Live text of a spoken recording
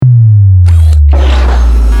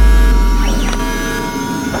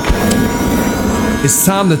It's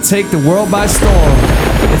time to take the world by storm.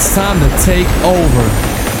 It's time to take over.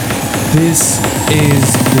 This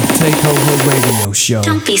is the Takeover Radio Show.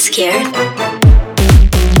 Don't be scared.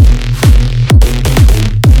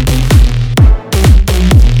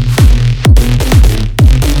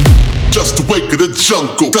 Just the wake of the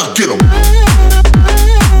jungle. Now get 'em.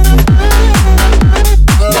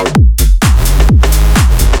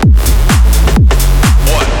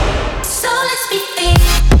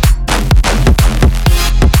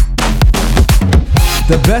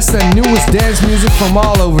 The best and newest dance music from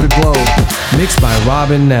all over the globe. Mixed by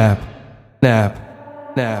Robin Knapp.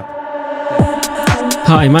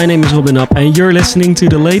 Hi, my name is Robin Knapp and you're listening to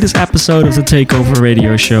the latest episode of the Takeover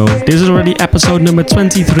Radio Show. This is already episode number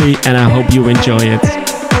 23 and I hope you enjoy it.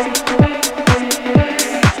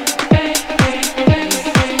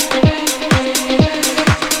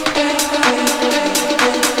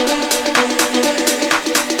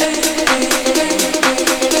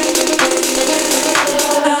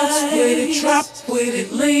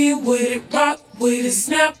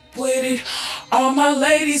 Snap with it, all my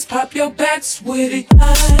ladies pop your backs with it.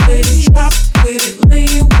 With it, drop with it,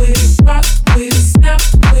 lean with it, rock with it, snap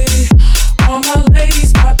with it. All my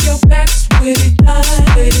ladies pop your backs with it.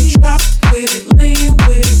 With it, drop with it, lean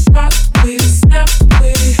with it, rock with it, snap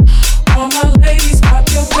with it. All my ladies pop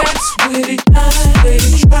your backs with it. With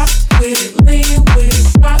it, drop with it, lean with it,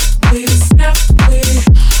 rock with it, snap with it.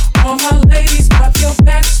 All my ladies pop your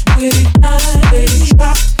backs with it. With it,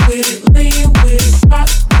 drop with it, lean with it, rock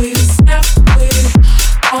with it, snap with it.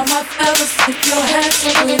 All my fellas, put your hands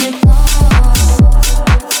up with it.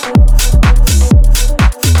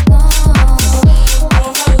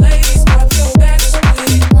 All my ladies, pop your backs with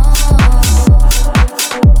it.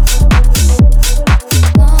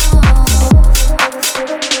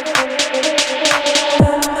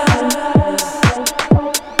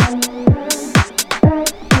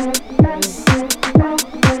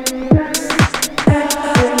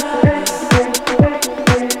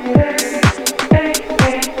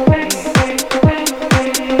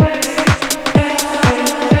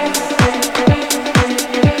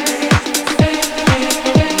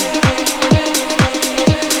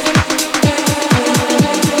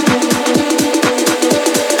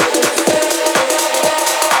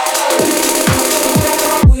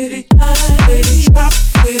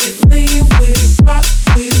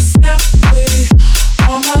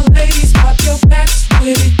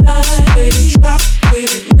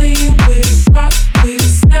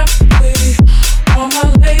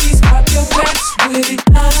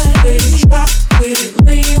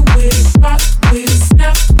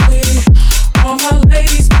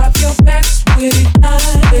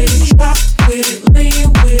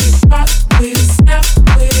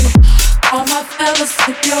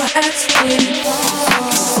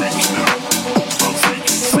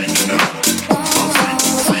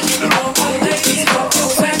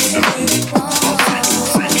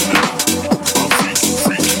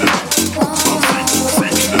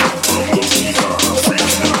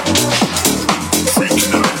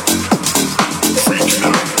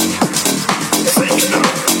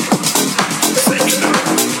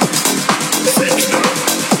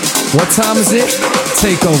 What time is it?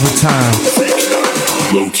 Takeover time.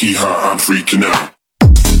 Low key high, I'm freaking out.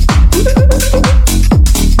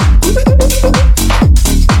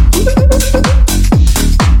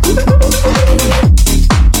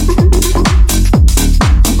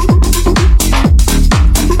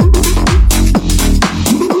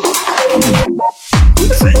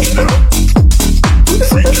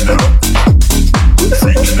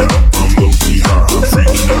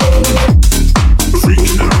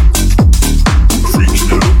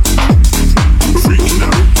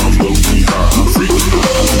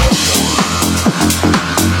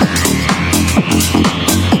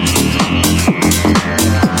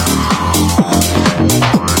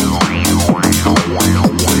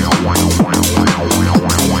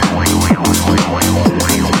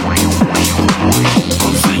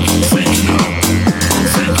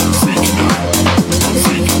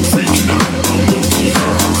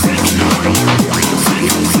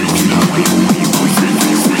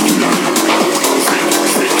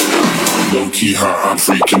 I'm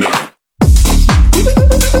freaking out.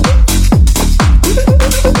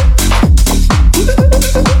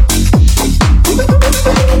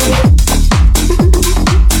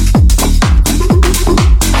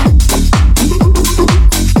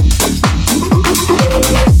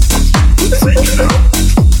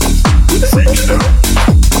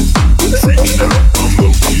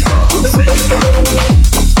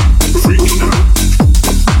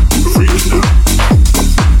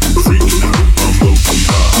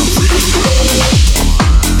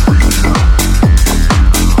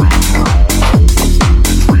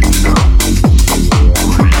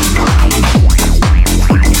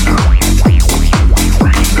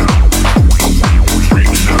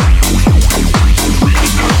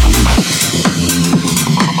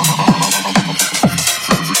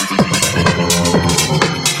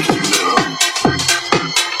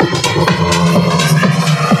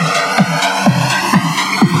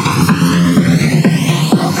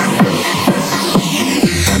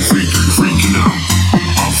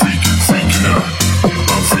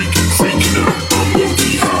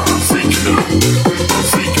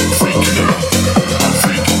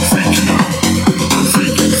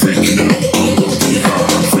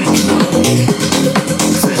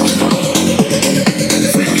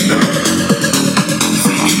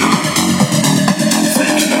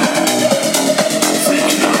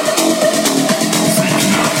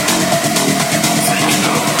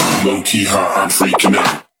 Low-key high, I'm freaking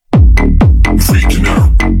out. Freaking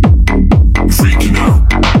out. Freaking out.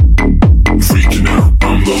 Freaking out.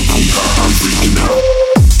 I'm low-key high, I'm freaking out.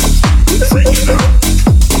 Freaking out.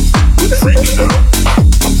 Freaking out.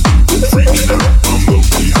 Freaking out. I'm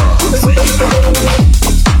low-key high, I'm freaking out.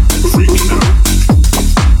 Freaking out.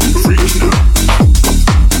 Freaking out.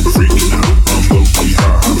 Freaking out. I'm low-key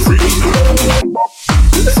high, I'm freaking out.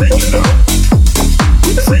 Freaking out.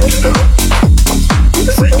 Freaking out.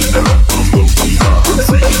 Freaking out. I'm low-key high, I'm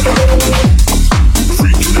freaking out.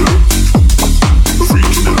 Freaking out.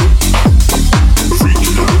 Freaking out.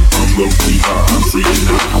 Freaking out. I'm low-key high, I'm freaking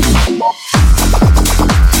out.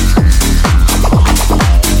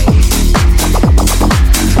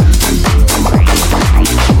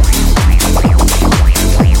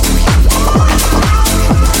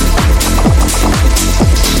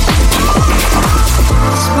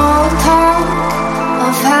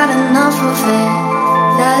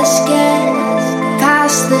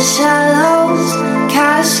 The shallows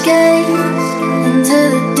cascade into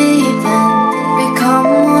the deep end, become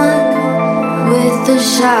one with the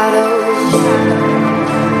shadows.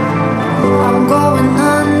 I'm going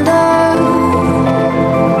under.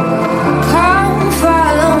 Come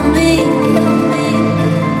follow me,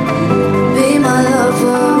 be my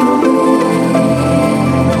lover.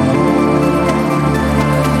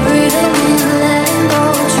 Breathing in, letting go,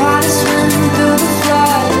 try to swim through the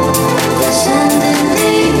flood, descending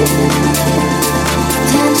deep.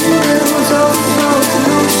 Tend to lose overflow the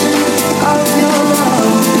motion of your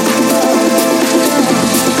love.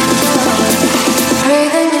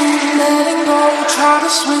 Breathing in, letting go, try to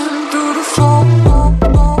swim through the flow.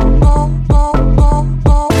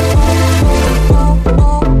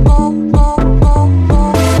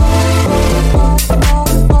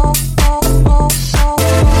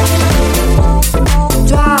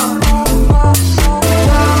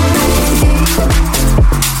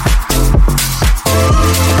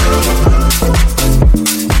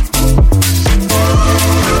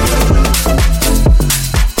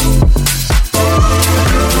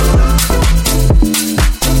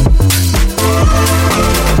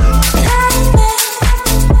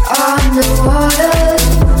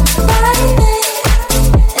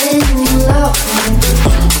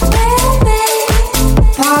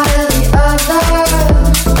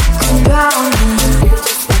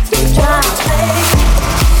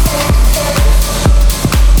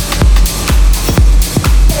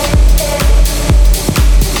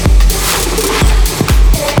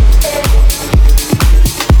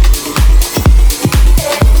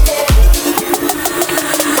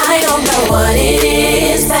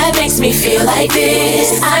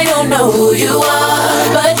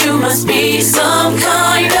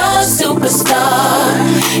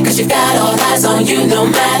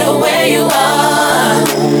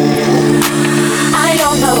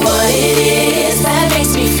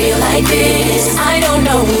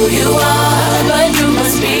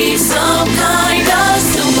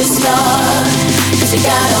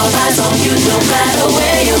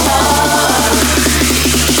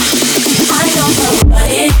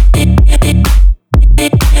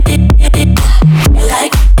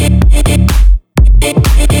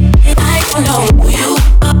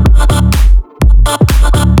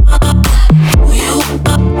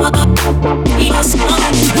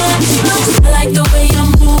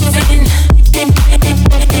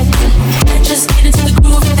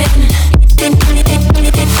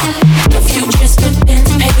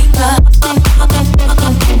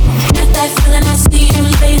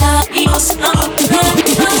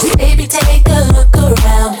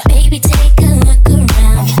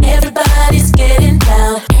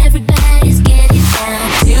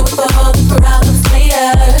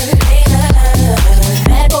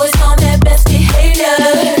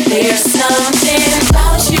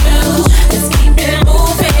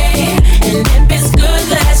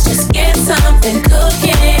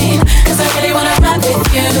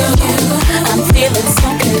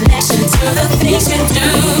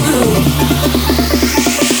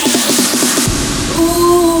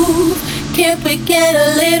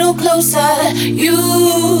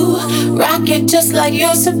 Just like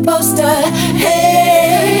you're supposed to.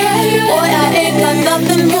 Hey, boy, I ain't got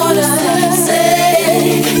nothing more to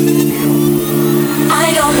say.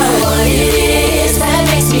 I don't know what it is that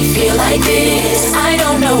makes me feel like this. I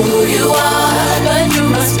don't know who you are, but you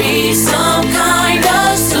must be some kind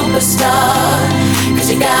of superstar. 'Cause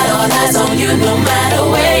you got all eyes on you no matter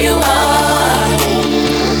where you are.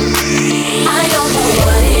 I don't know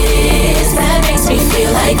what it is that makes me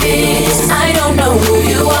feel like this. I don't know who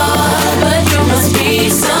you are, but you must be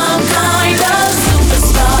some kind of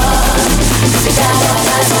superstar. 'Cause you got all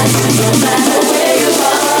eyes on you no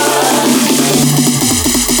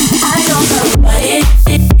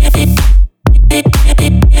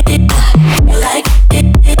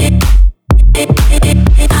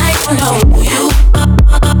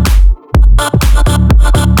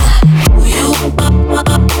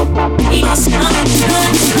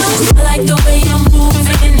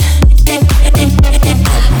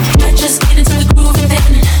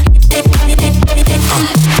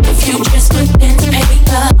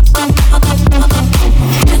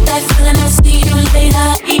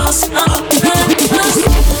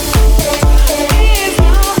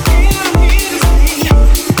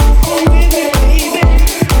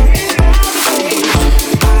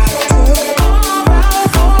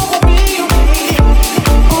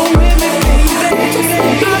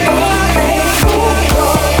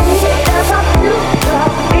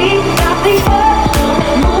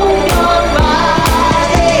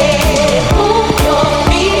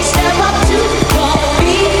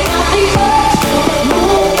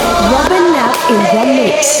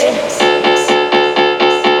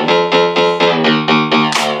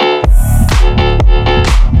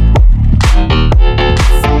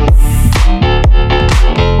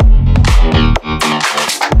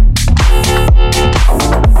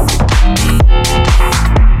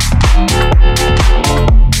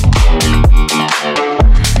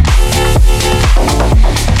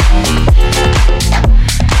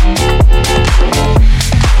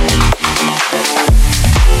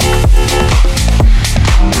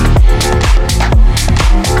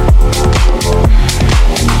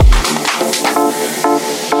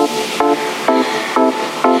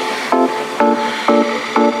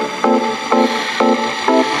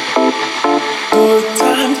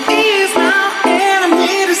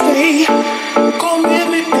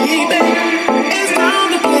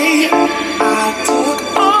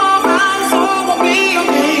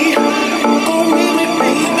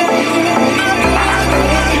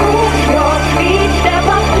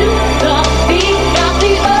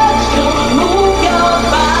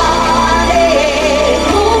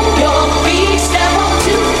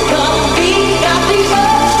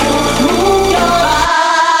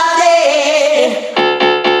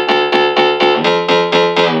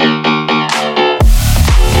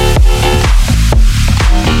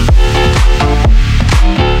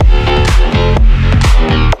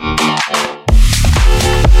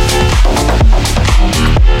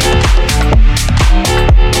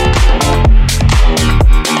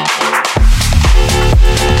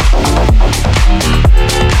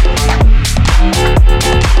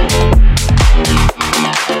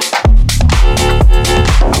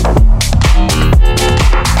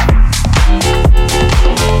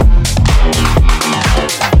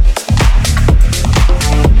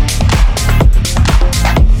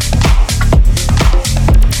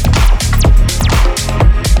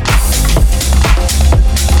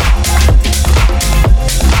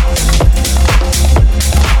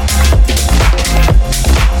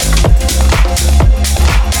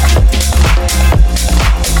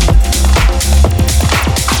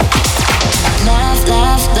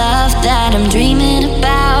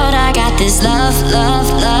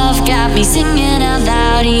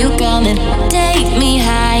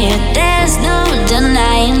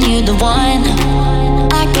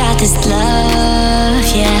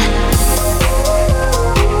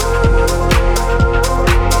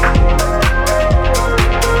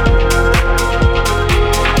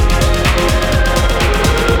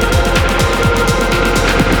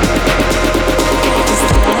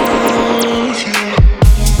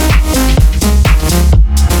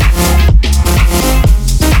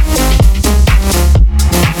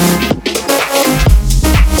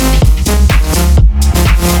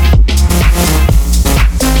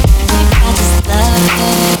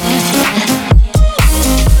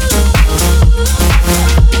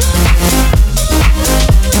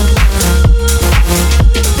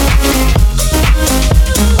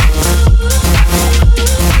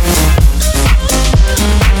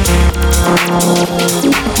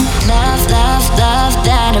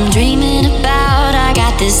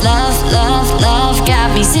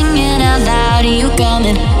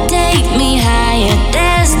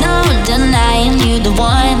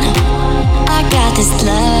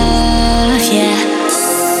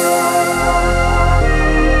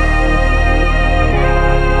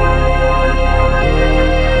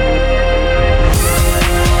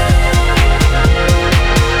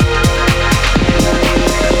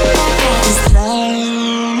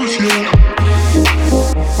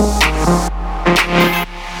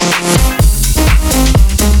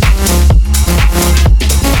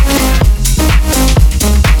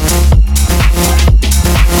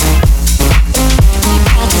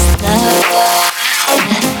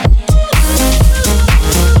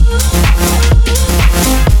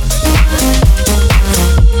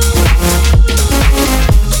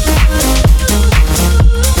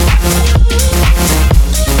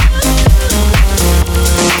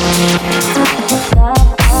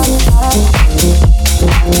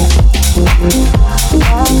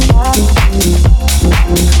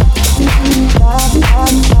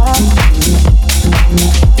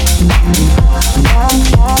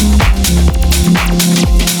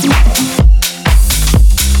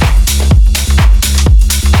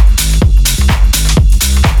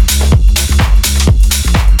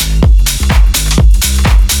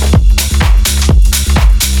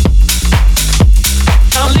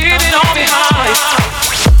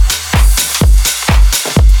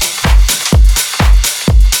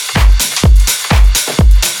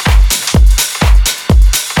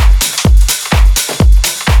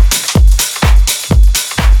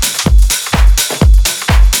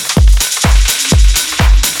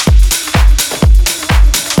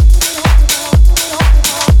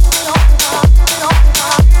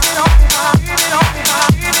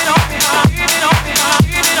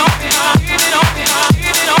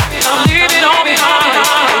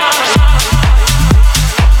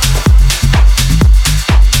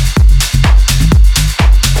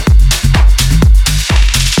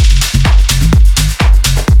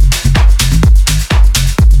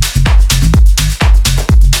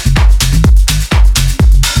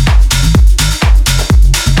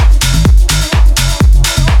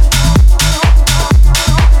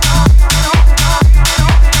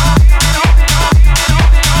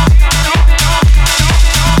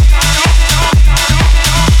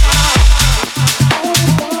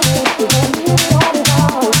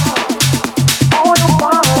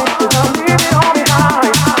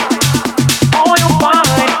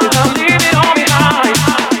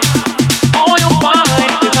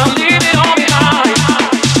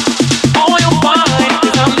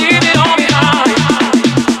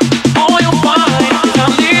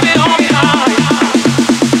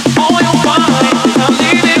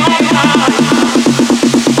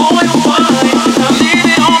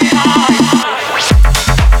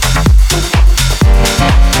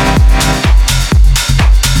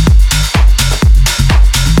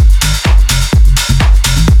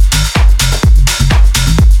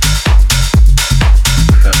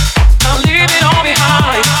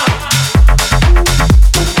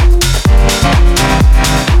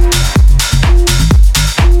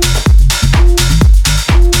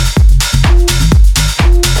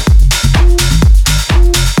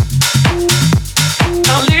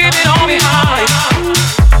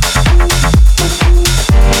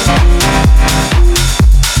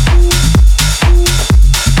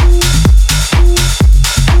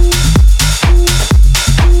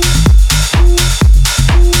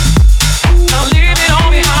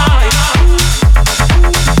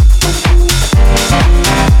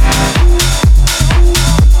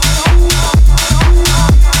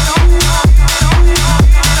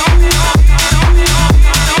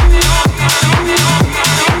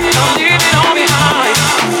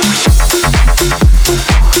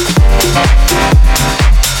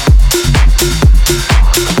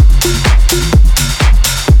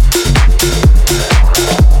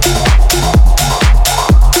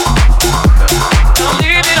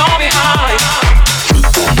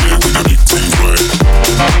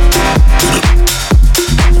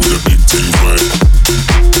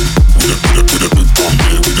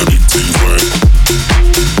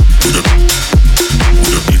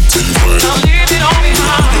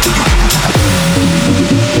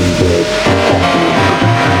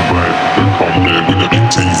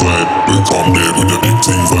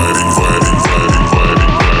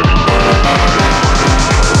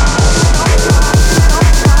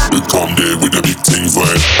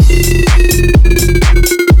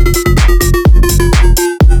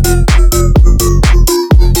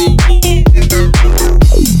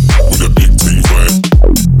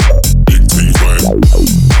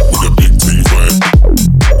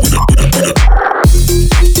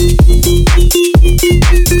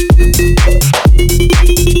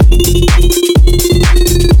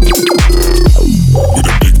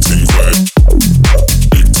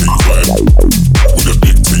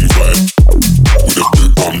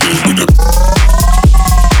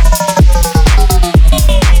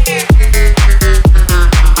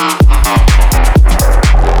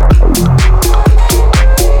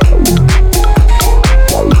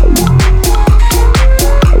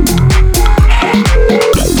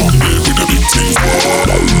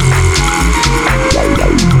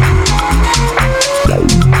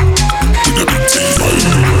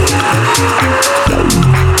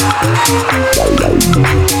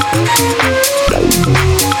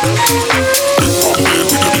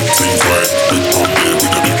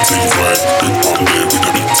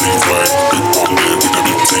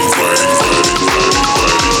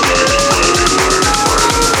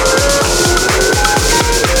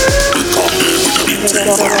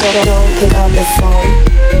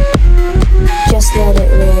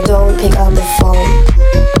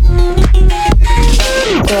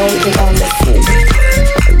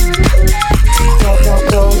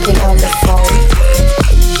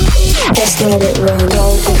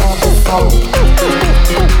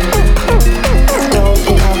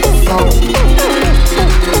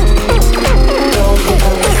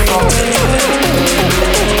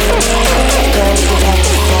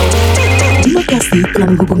Telah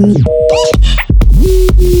menghubungi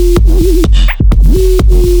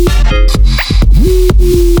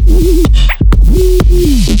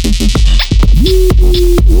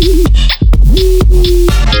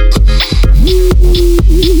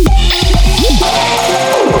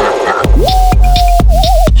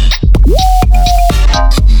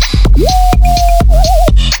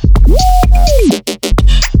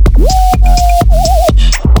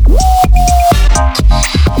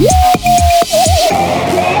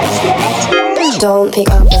Don't pick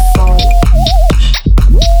up the phone.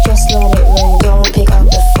 Just let it ring. Don't pick up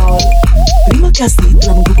the phone. Terima kasih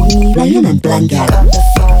telah menghubungi layanan pelanggan.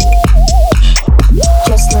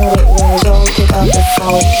 Pick up the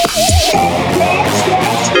phone. Just let it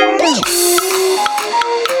ring.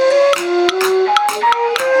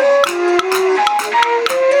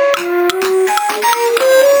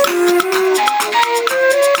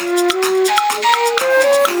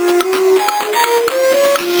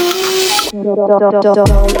 Don't pick up the phone.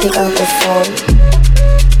 Don't pick up the phone.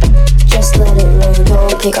 Just let it ring.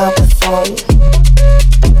 Don't pick up the phone.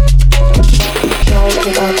 Don't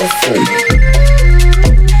pick up the phone.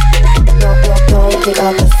 Don't pick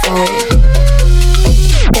up the phone.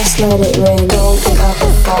 Just let it ring. Don't pick up the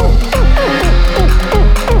phone.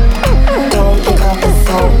 Don't pick up the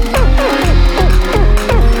phone.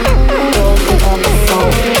 Don't pick up the phone. Don't pick up the phone.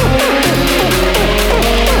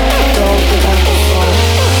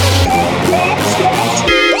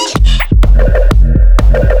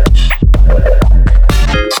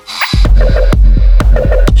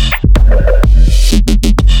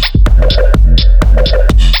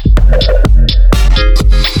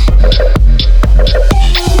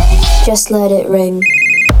 Just let it ring. Don't pick up the phone. Just let it ring.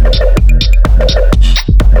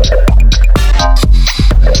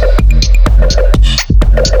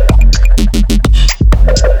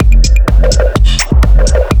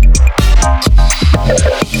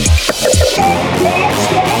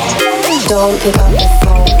 Don't pick up the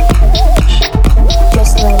phone.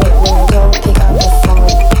 Just let it ring. Don't pick up the phone.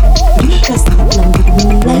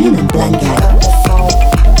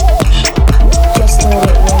 Just let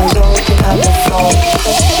it ring. Don't pick up the phone.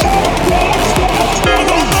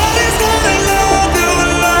 Nobody's gonna love you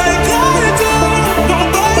like I do.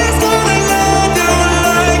 Nobody's gonna love you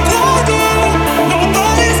like I do.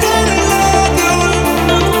 Nobody's gonna love you. Nobody's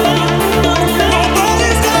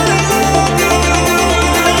gonna love you.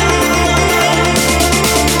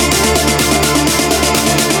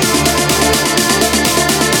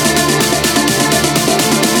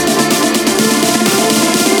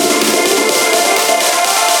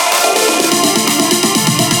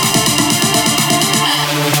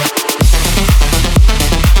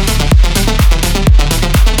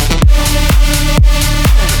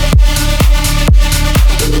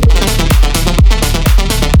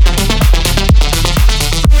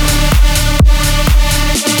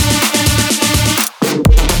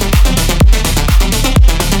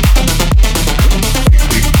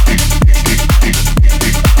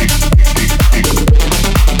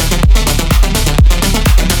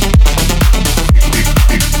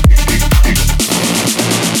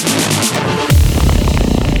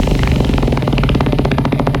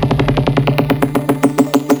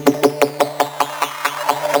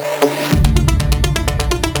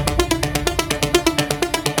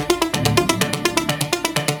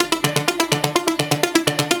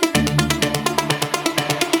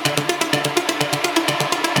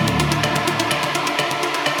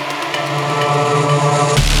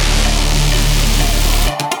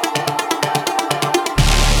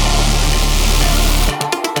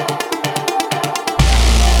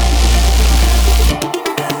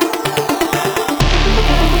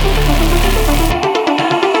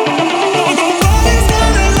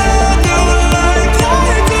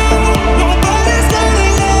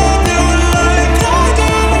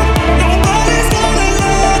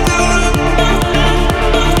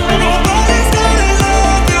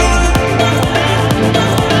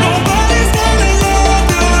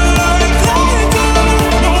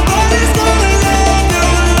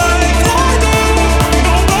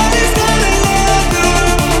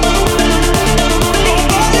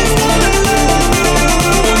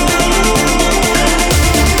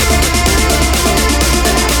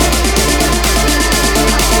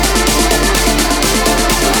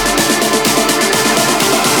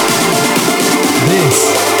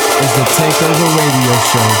 Takeover Radio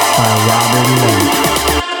Show by Robin Lee.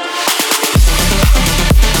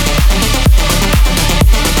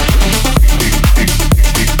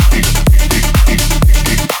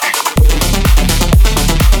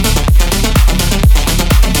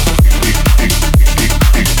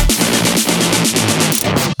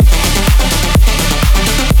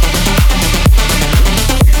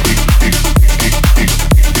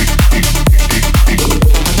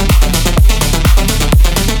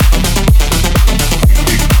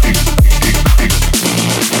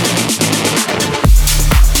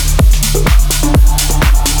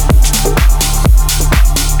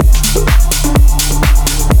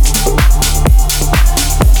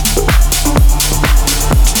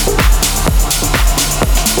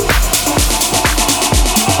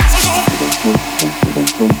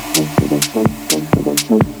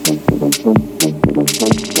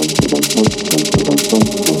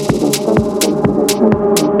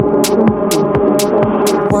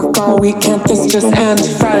 weekend, this just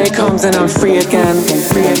ends. Friday comes and I'm free again.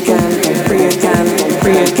 Free again, free again,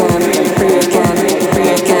 free again, free again, free again, free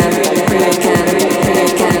again, free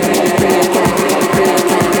again, free again, free again.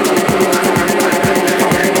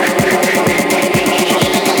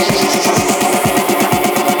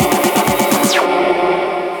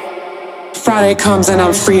 Friday comes and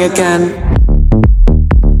I'm free again.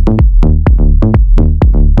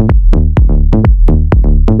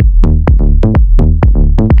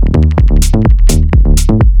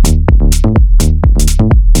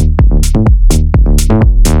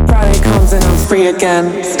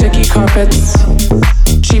 Again, sticky carpets,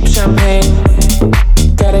 cheap champagne,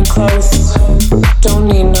 getting close, don't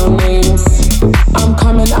need no names. I'm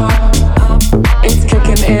coming up, it's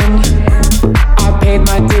kicking in. I paid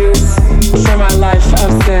my dues for my life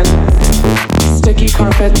of sin. Sticky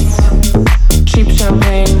carpets, cheap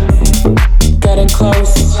champagne, getting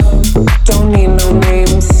close, don't need no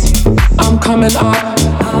names. I'm coming up,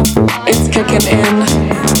 it's kicking in.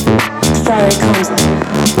 Friday comes,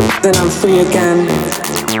 then I'm free again.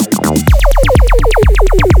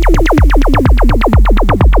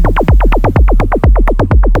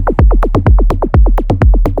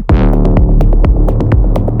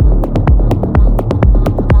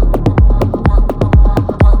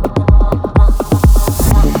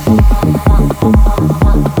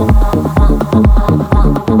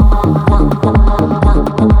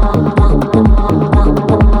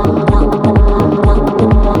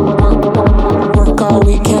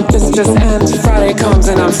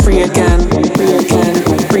 Free again, free again,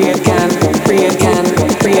 free again, free again,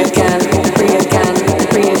 free again, free again,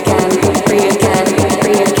 free again, free again, free again,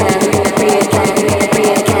 free again, free again, free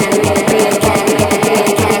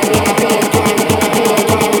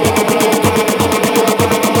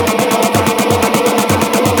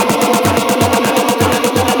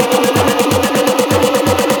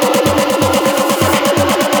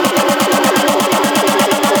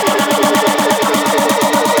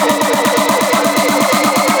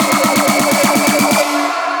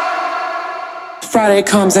Friday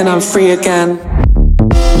comes and I'm free again.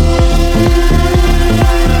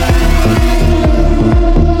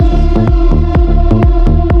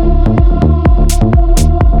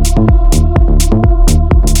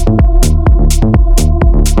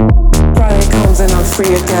 Friday comes and I'm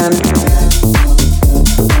free again.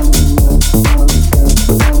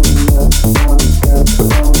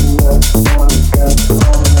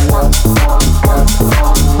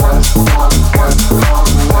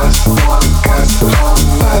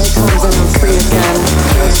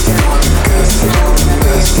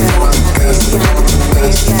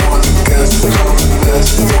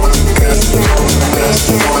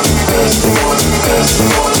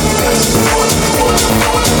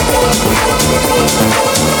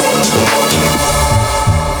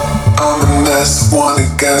 Wanna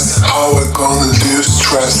guess how we're gonna lose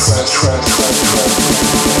stress.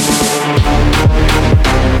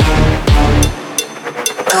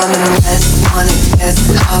 I'm a mess, wanna guess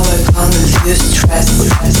how we're gonna lose stress.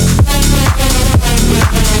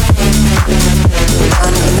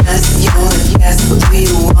 I'm a mess, you wanna guess, do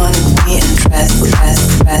you wanna be impressed?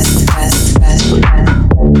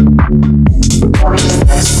 I'm a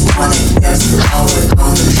mess, wanna guess how we're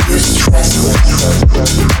gonna lose stress.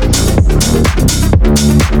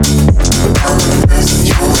 I'm a mess,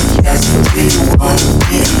 you wanna guess, do you wanna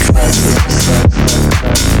be impressed?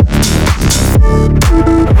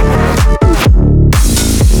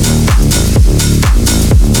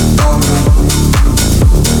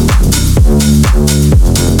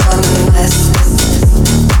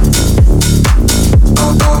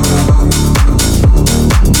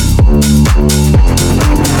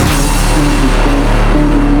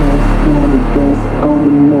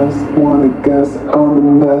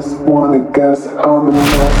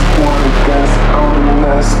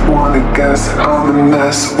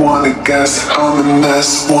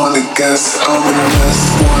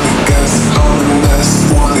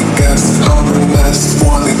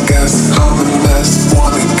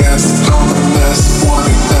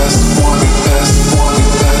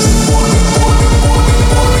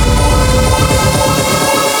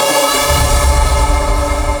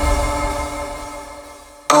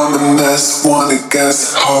 Wanna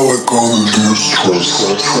guess how we're gonna lose trust.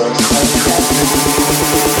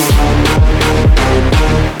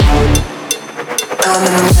 I'm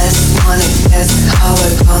a mess, wanna guess how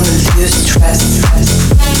we're gonna lose stress.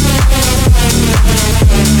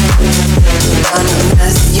 I'm a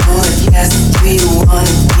mess, you wanna guess, do you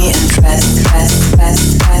wanna be impressed? I'm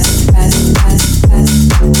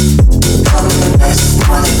a mess,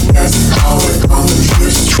 wanna guess how we're gonna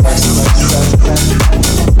lose stress.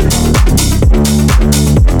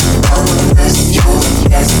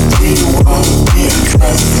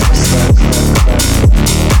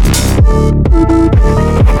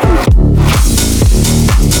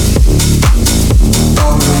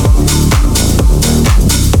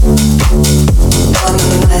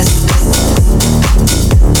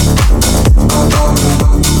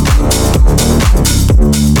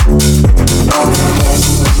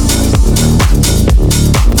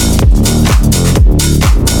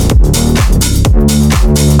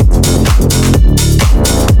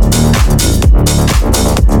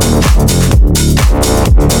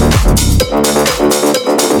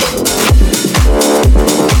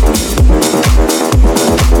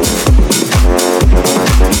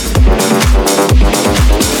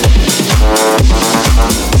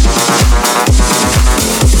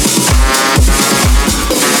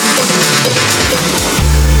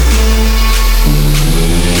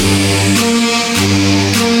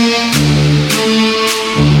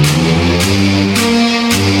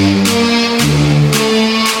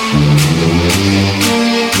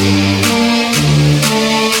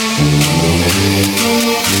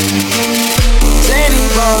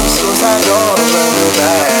 door, running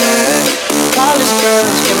back. College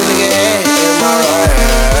girls, give me the head in my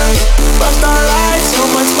right. Bust our lights, so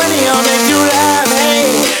much money, I'll make you laugh. Hey,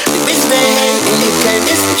 the bitch they hate, and you can't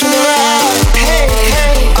miss what you have. Hey,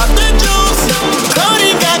 hey, off the juice,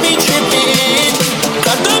 Cody got me tripping.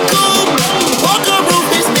 Got the coupe, walker roof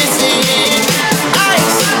is missing.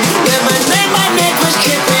 Ice, yeah, my neck was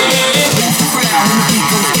tripping. Crowd, when the beat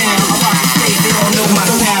goes down, I rock the stage, they don't know my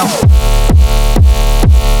sound.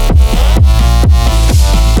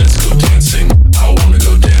 Let's go dancing. I wanna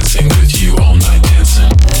go dancing with you all night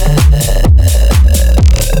dancing.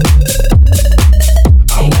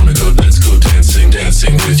 I wanna go, let's go dancing,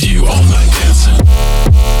 dancing with you all night dancing.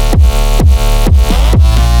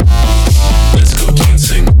 Let's go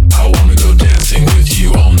dancing. I wanna go dancing with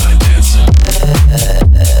you all night dancing.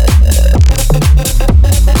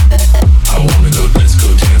 I wanna go, let's go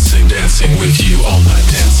dancing, dancing with you all night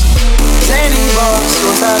dancing. Lady boss,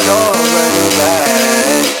 suicide door, running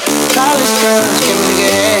back. College girls, give me the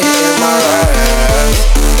head in my right.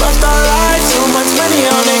 Bust our lights, so much money,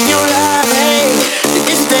 I'll make you laugh. Hey, the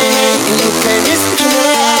bitch they hate, and you can't miss what you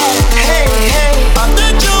have. Hey, hey, off the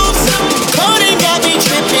juice, Cody got me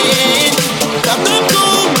tripping. Got the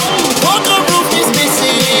coupe, walker roof is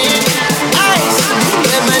missing. Ice,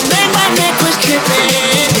 yeah, my neck was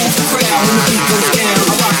tripping. Crowd, when the beat goes down,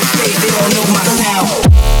 I rock the stage, they don't know my sound.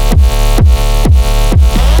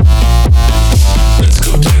 Let's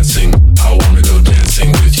go dancing. I wanna go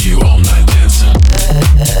dancing with you all night dancing.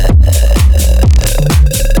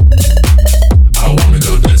 I wanna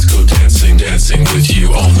go, let's go dancing, dancing with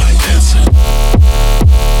you all night dancing.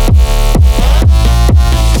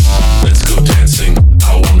 Let's go dancing.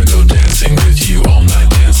 I wanna go dancing with you all night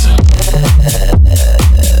dancing.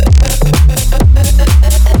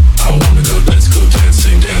 I wanna go, let's go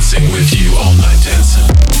dancing, dancing with you all night dancing.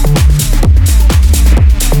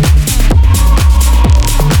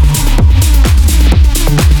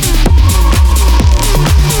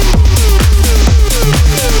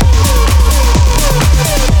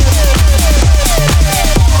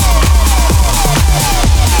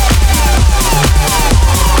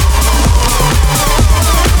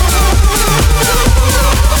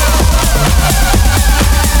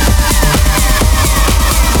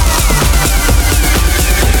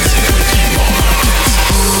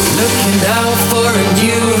 Looking out for a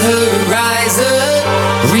new horizon.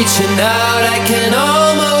 Reaching out, I can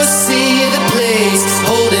almost see the place.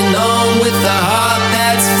 Holding on with a heart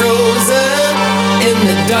that's frozen in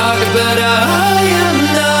the dark, but I am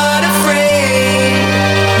not afraid.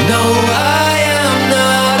 No, I am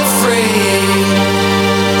not afraid.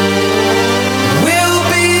 We'll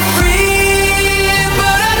be free,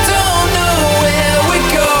 but I don't know where we're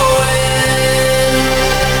going.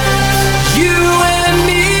 You and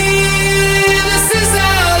me, this is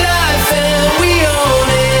our life and we own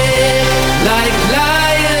it.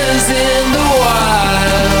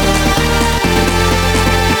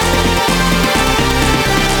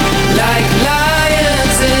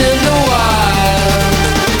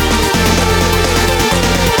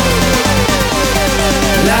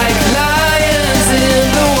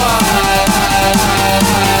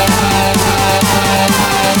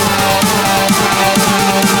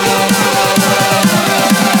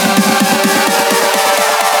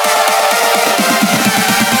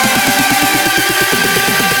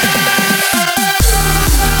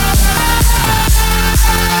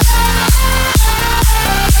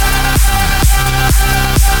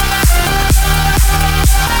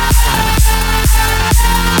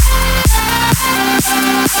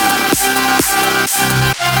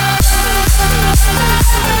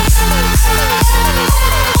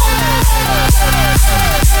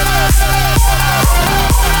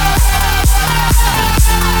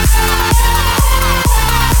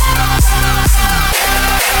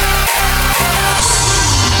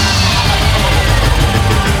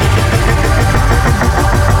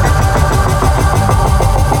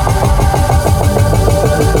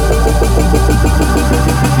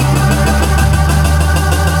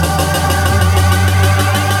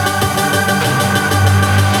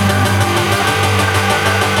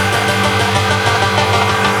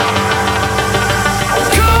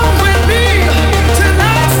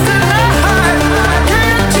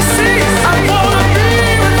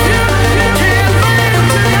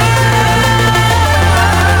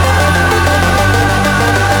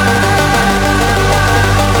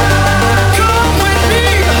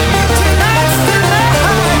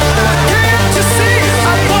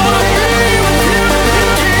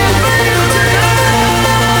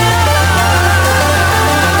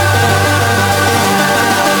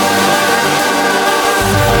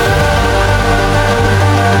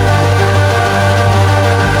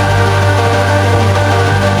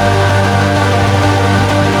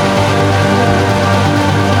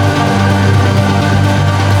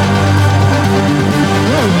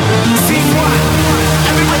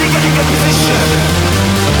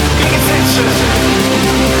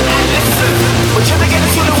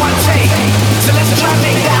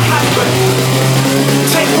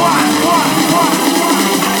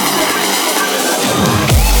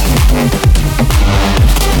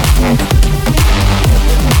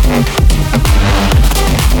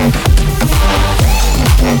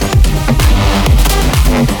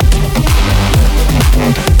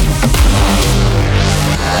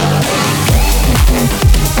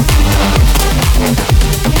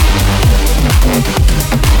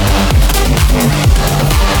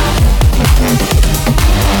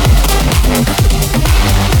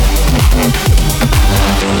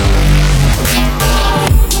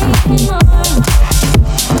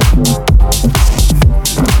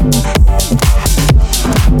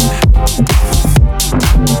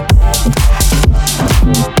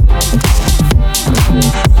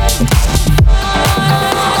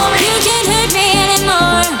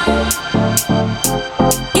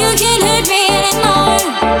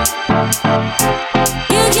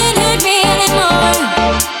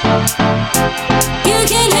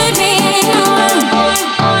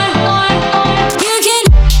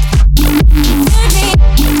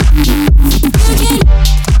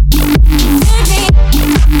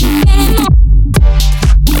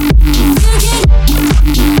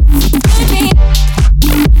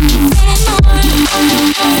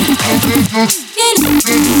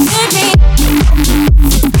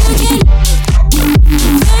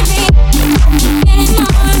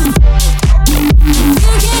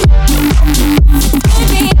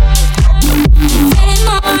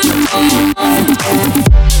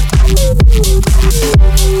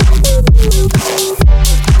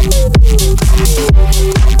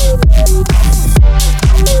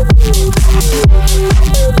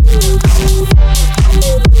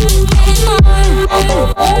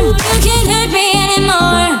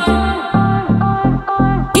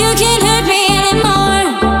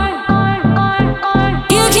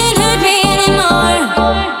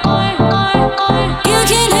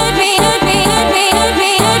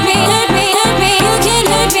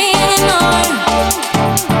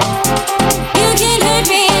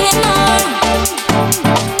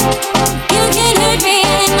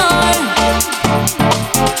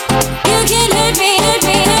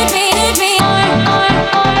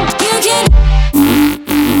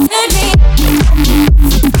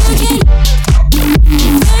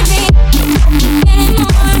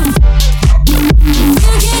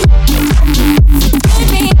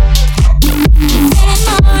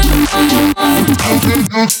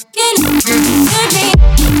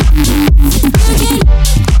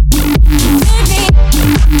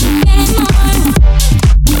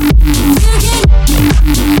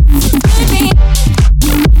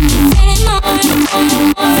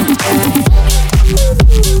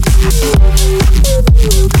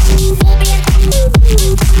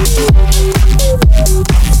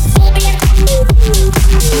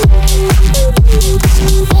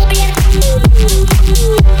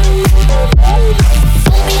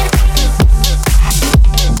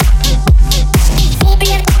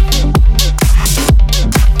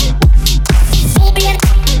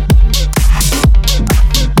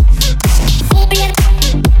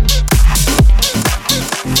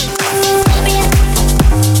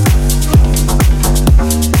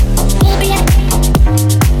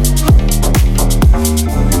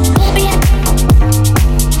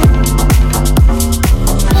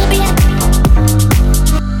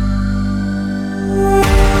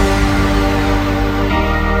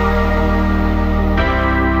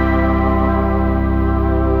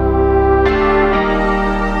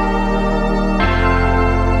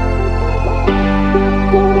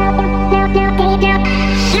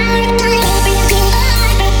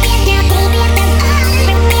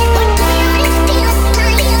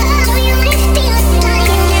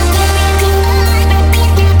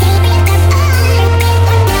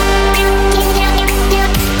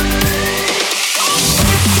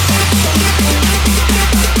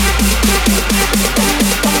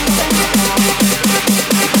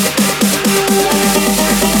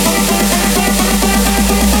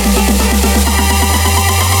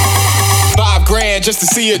 mad just to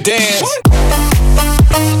see her dance.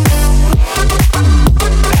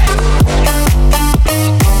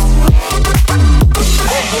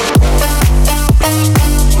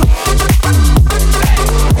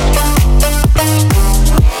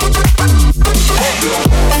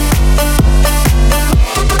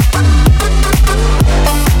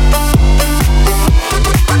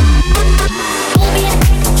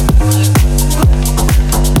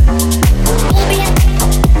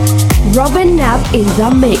 Robin Knapp in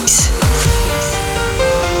the mix.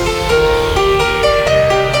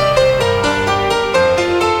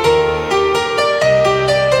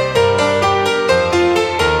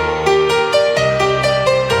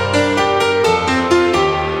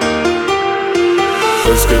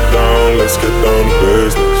 Let's get down to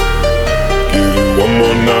business. Give you one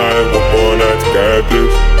more night to get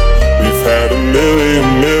this. We've had a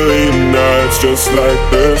million nights just like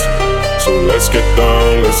this. So let's get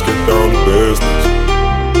down to business.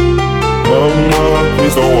 Mama,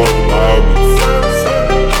 please don't worry about me.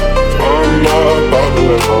 I'm not about to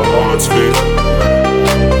let my heart speak.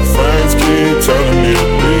 Friends keep telling me to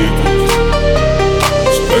leave.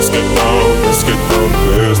 So let's get down to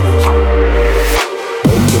business.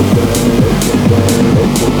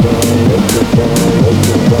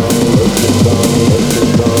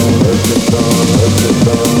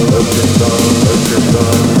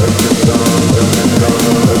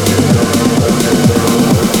 Let's get down to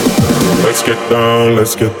business.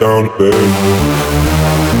 Let's get down to business.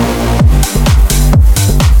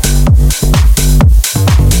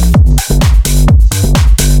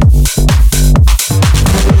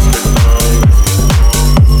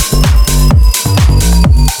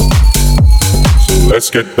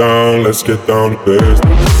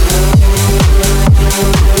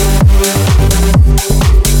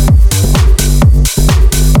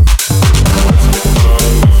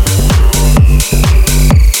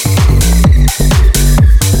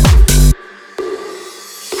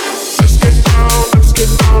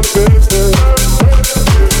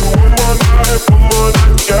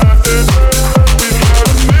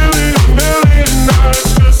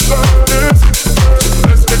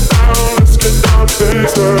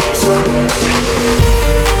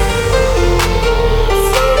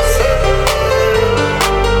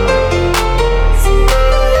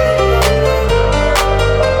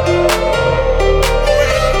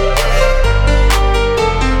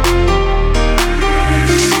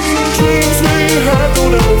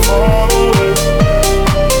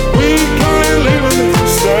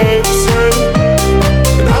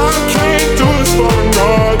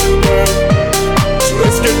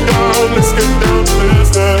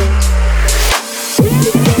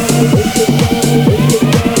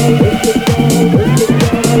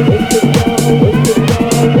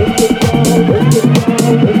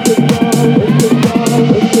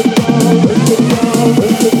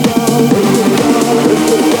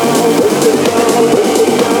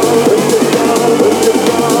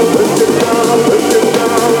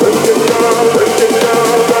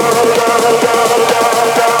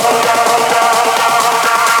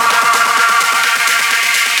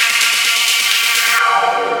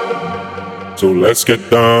 So let's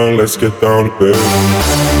get down to business.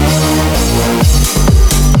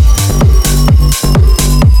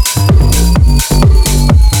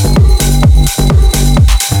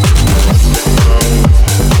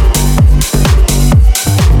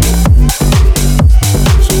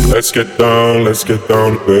 Let's get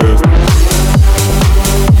down to business.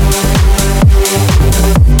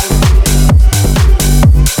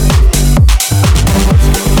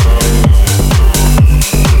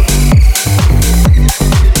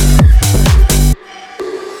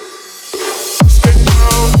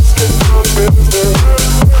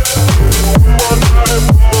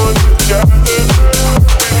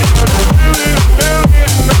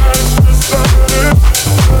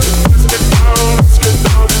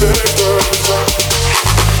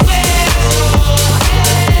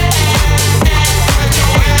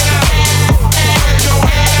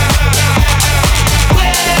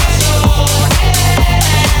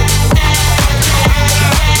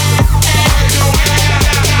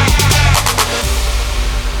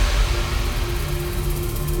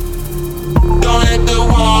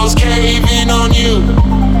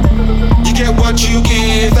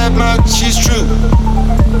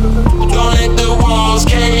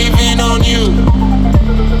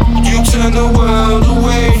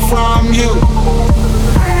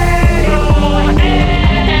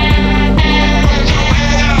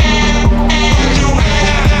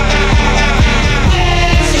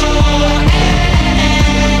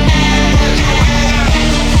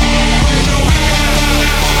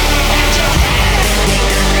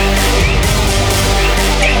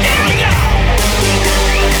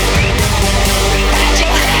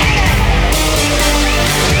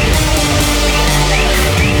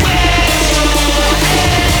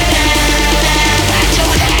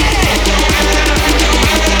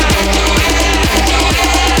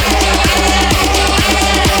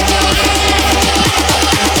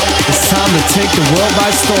 take the world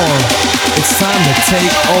by storm. It's time to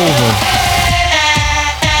take over.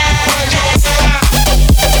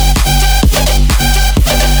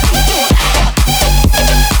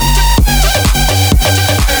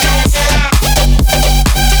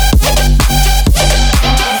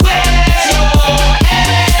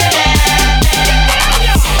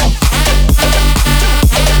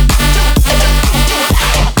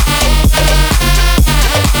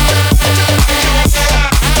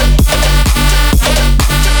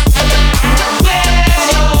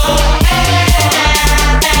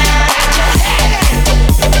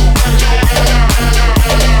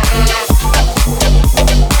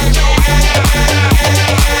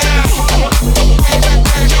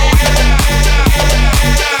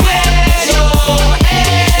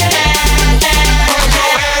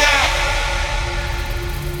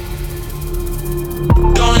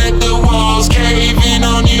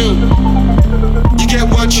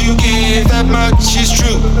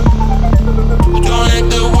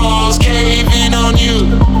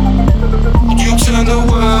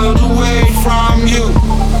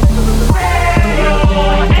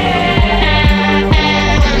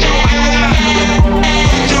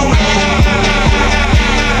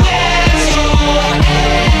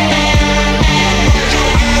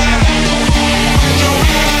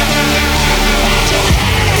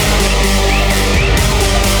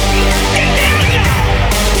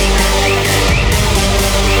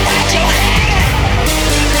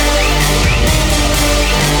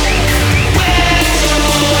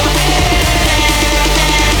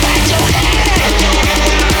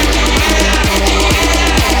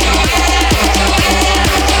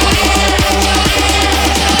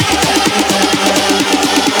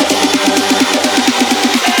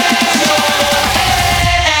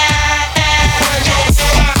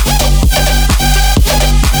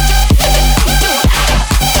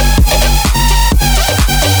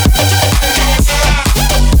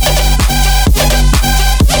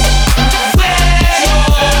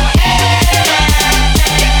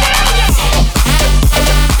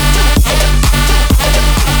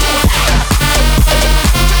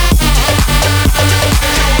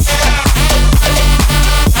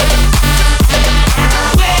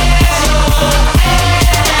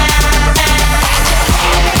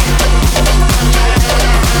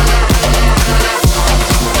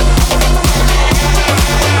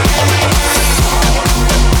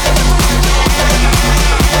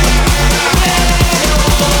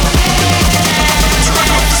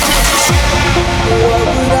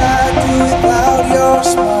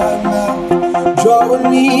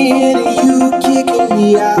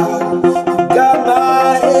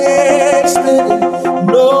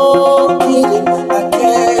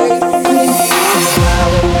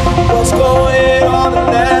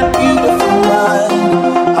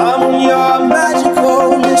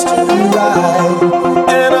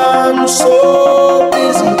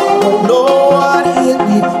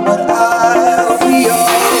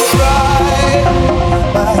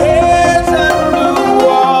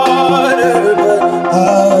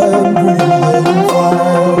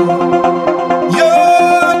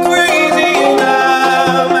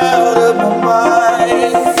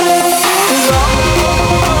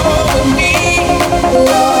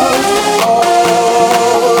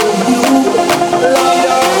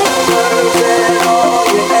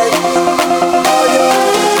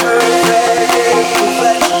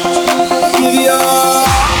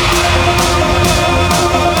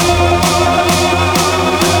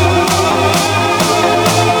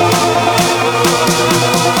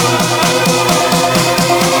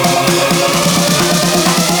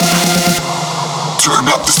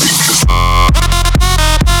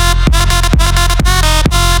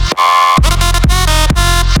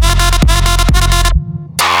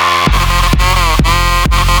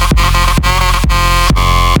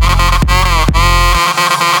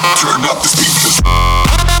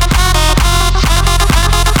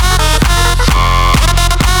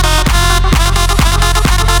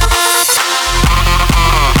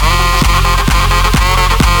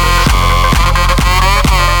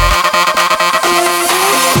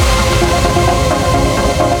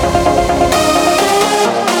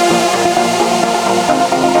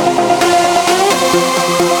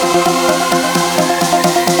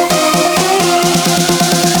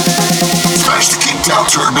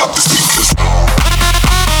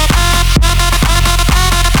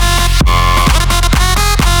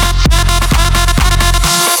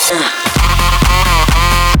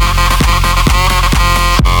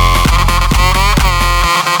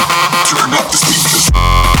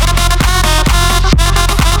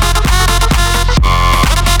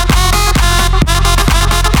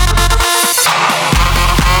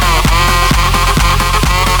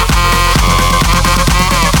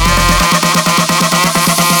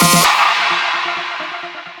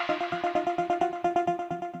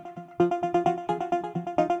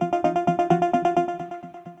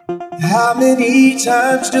 How many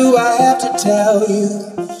times do I have to tell you?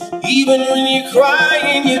 Even when you're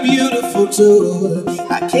crying, you're beautiful too.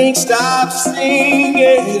 I can't stop singing,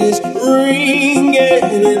 it's ringing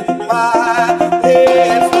in my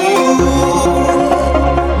head for you.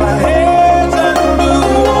 My head's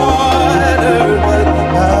underwater, but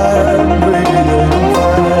I'm breathing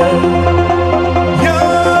fine.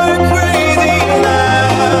 You're crazy and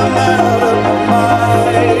I'm out of my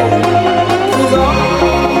mind. 'Cause all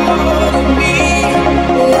of me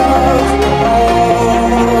loves all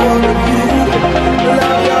of you.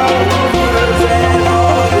 Love your words and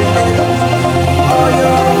all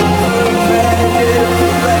your perfect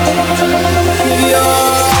reflections.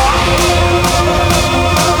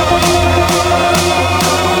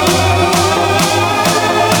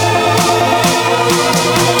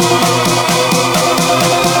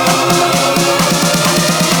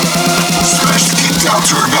 Smash the kid down,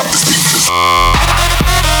 turn up the speakers.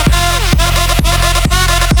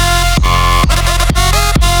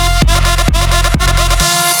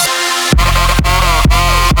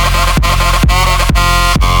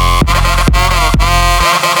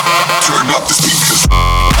 Turn up the speakers.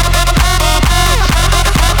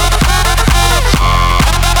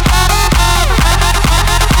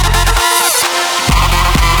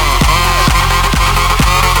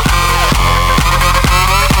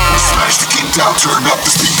 Smash the kid down, turn up the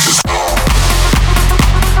speakers.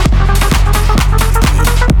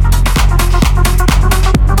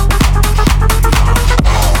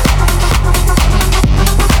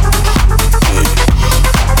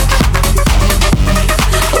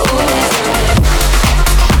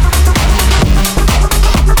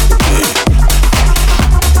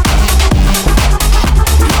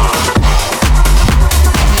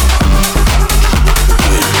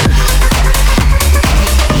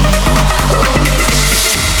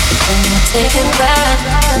 Take it back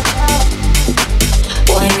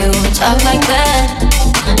when you talk like that.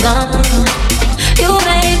 No, you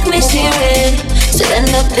make me see red. Still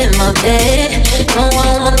end up in my bed. No,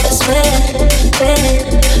 I want this bed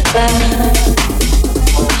back.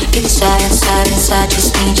 Inside,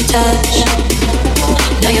 just need your touch.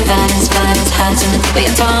 Know your violence hides in the tip of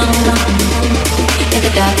your tongue. In the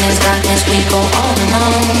darkness, we go on and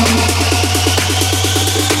on.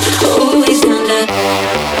 Always under.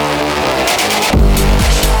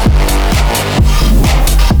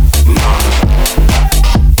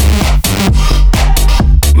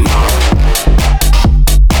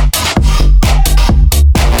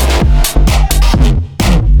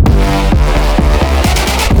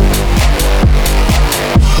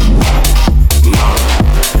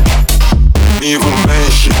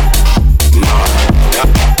 Information,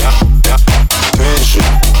 tension,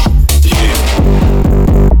 yeah.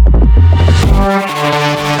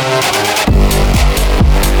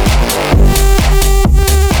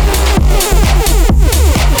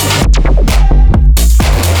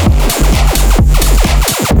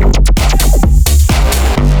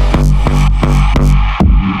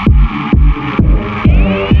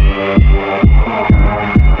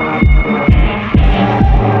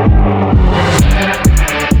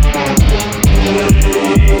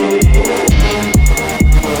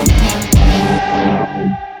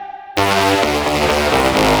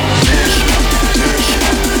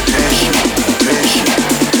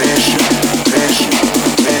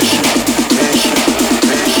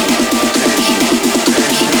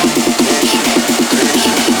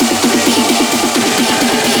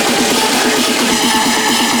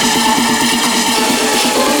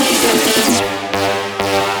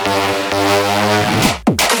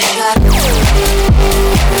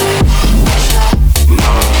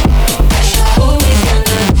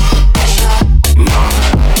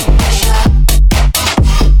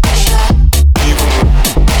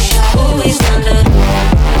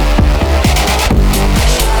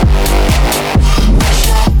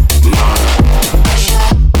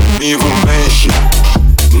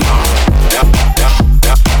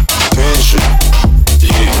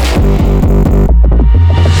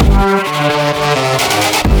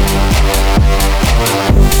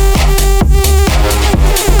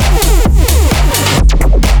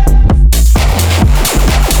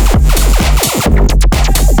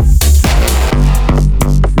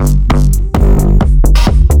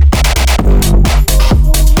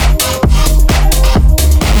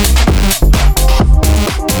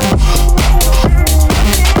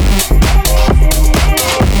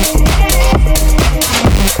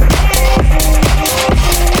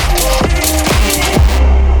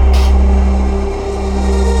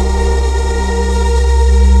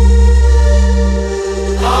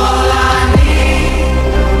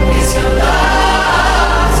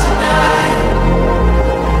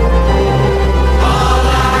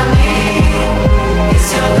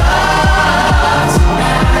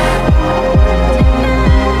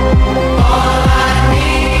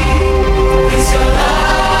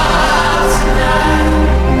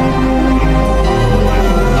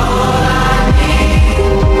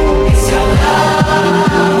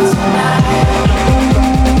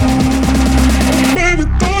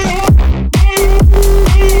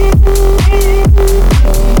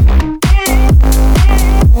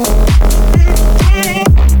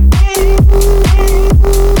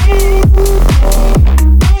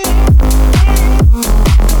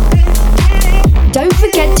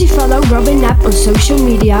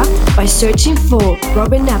 searching for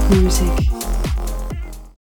Robin Knapp music.